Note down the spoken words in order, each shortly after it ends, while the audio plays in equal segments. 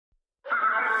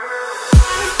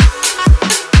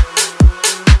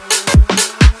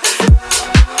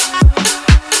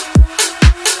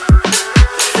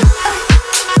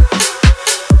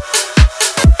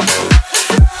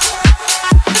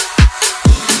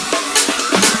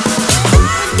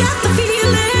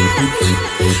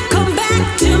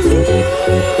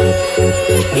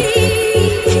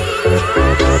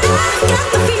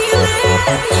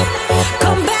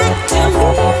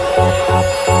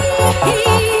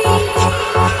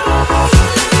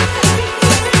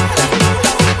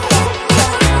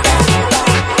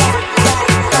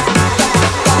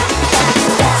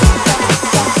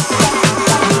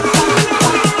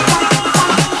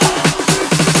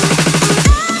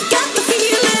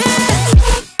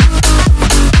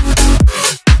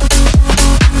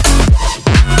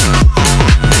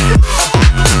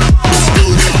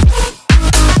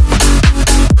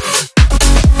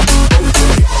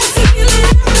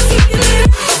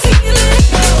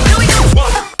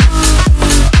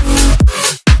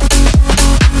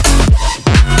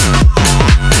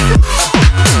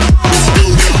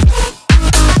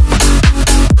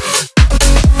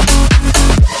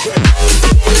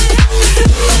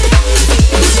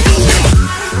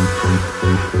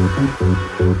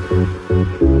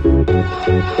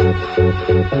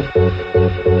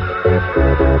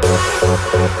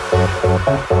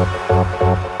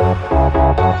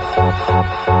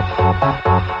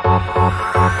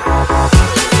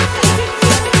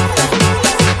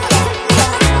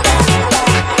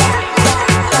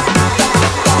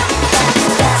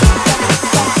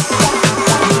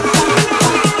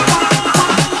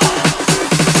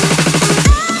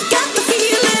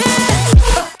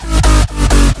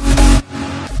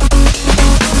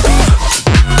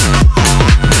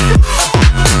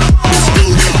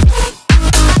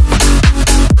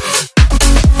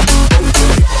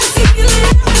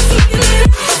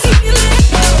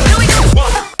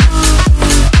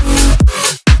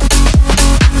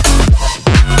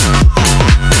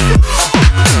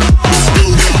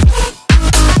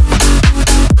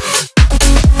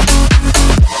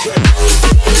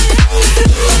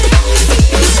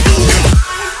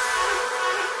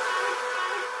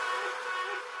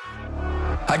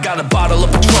I got a bottle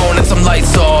of Patron and some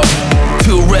lights off,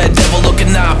 2 red devil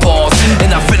looking eyeballs,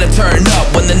 and I finna turn up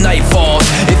when the night falls.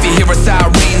 If you hear a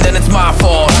siren, then it's my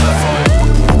fault.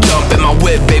 Jump in my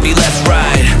whip, baby, let's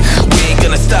ride. We ain't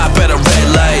gonna stop at a red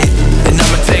light, and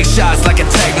I'ma take shots like a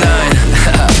Tech 9.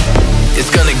 It's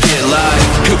gonna get live.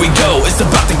 Here we go, it's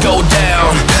about to go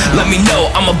down. Let me know,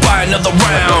 I'ma buy another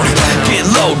round. Get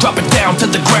low, drop it down to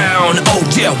the ground. Oh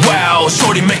yeah, wow,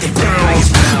 shorty make it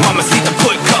bounce. Mama see the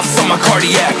put cuffs on my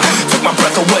cardiac. Took my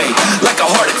breath away like a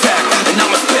heart attack, and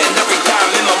I'ma spend every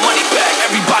dime in my money back.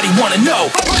 Everybody wanna know.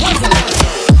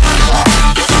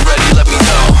 If you're ready, let me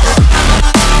know.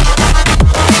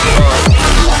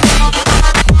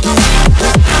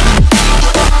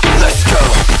 Let's go.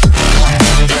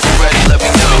 If you're ready, let me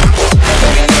know.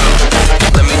 Let me know.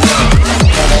 Let me know.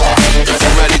 If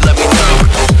you're ready, let me know.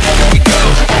 Here we go.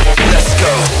 Let's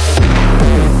go.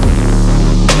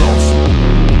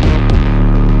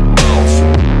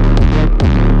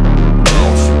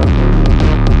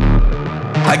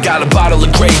 I got a bottle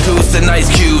of Grey Goose and ice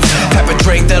cubes. Have a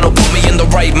drink that'll put me in the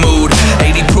right mood.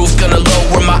 80 proof's gonna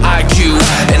lower my IQ,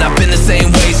 and I've been the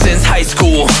same way since high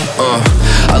school.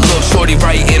 I look shorty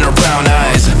right in her brown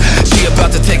eyes. She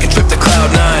about to take a trip to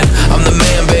Cloud 9. I'm the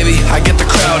man, baby, I get the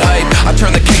crowd hype. I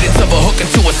turn the cadence of a hook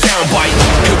into a soundbite.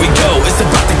 Here we go, it's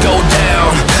about to go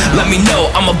down. Let me know,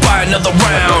 I'ma buy another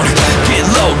round. Get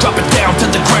low, drop it down to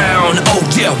the ground. Oh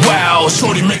yeah, wow,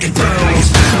 shorty make it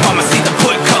bounce. Mama see the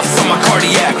put cuffs on my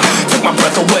cardiac. Took my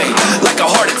breath away like a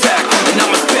heart attack, and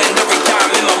I'ma spend every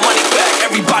dime in my money back.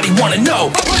 Everybody wanna know.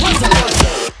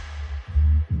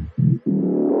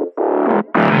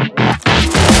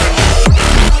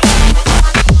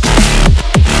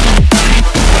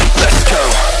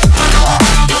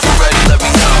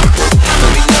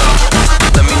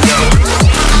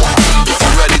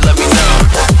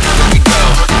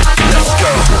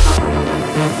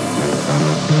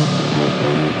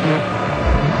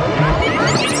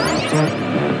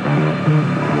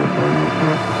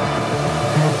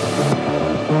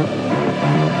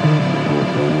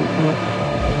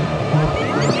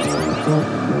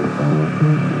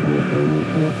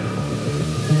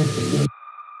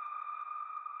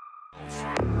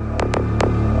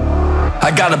 I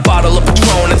got a bottle of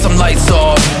Patron and some lights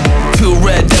off, 2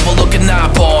 red devil looking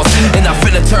eyeballs, and I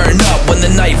finna turn up when the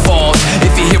night falls.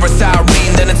 If you hear a siren,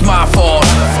 then it's my fault.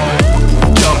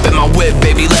 Jump in my whip,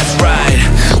 baby, let's ride.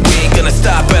 We ain't gonna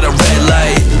stop at a red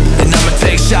light, and I'ma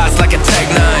take shots like a Tech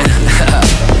 9.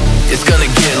 It's gonna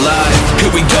get live.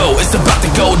 Here we go, it's about to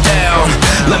go down.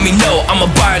 Let me know,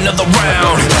 I'ma buy another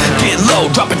round. Get low,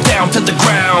 drop it down to the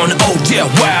ground. Oh yeah,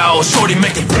 wow, shorty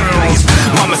make it bounce.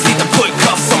 Mama see the put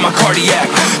cuffs on my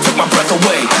cardiac. Took my breath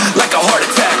away like a heart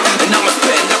attack, and I'ma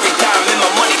spend every dime in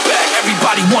my money back.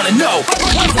 Everybody wanna know.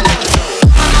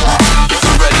 If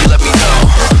you're ready, let me know.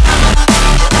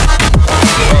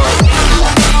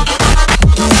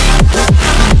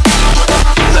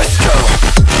 Let's go.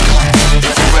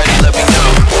 If you're ready, let me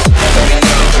know. Let me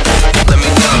know. Let me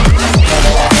know.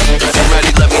 If you're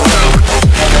ready, let me know.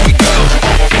 Here we go.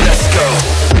 Let's go.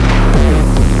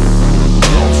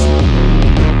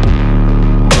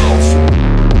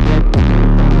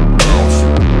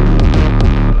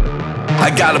 I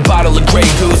got a bottle of Grey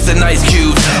Goose and ice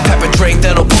cubes. Have a drink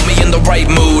that'll put me in the right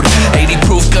mood. 80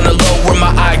 proof's gonna lower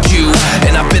my IQ,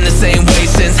 and I've been the same way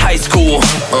since high school.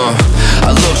 I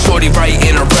look shorty right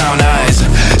in her brown eyes.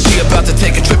 She about to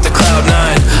take a trip to Cloud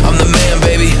 9. I'm the man,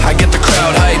 baby, I get the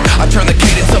crowd hype. I turn the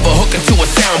cadence of a hook into a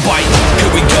soundbite.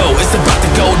 Here we go, it's about to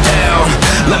go down.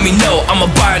 Let me know, I'ma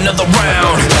buy another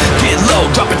round. Get low,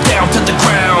 drop it down to the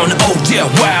ground. Oh yeah,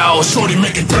 wow, shorty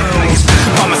make it bounce.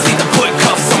 Mama see the put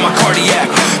cuffs on my cardiac.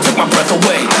 Took my breath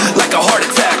away like a heart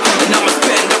attack, and I'ma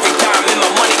spend every dime in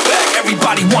my money back.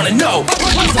 Everybody wanna know.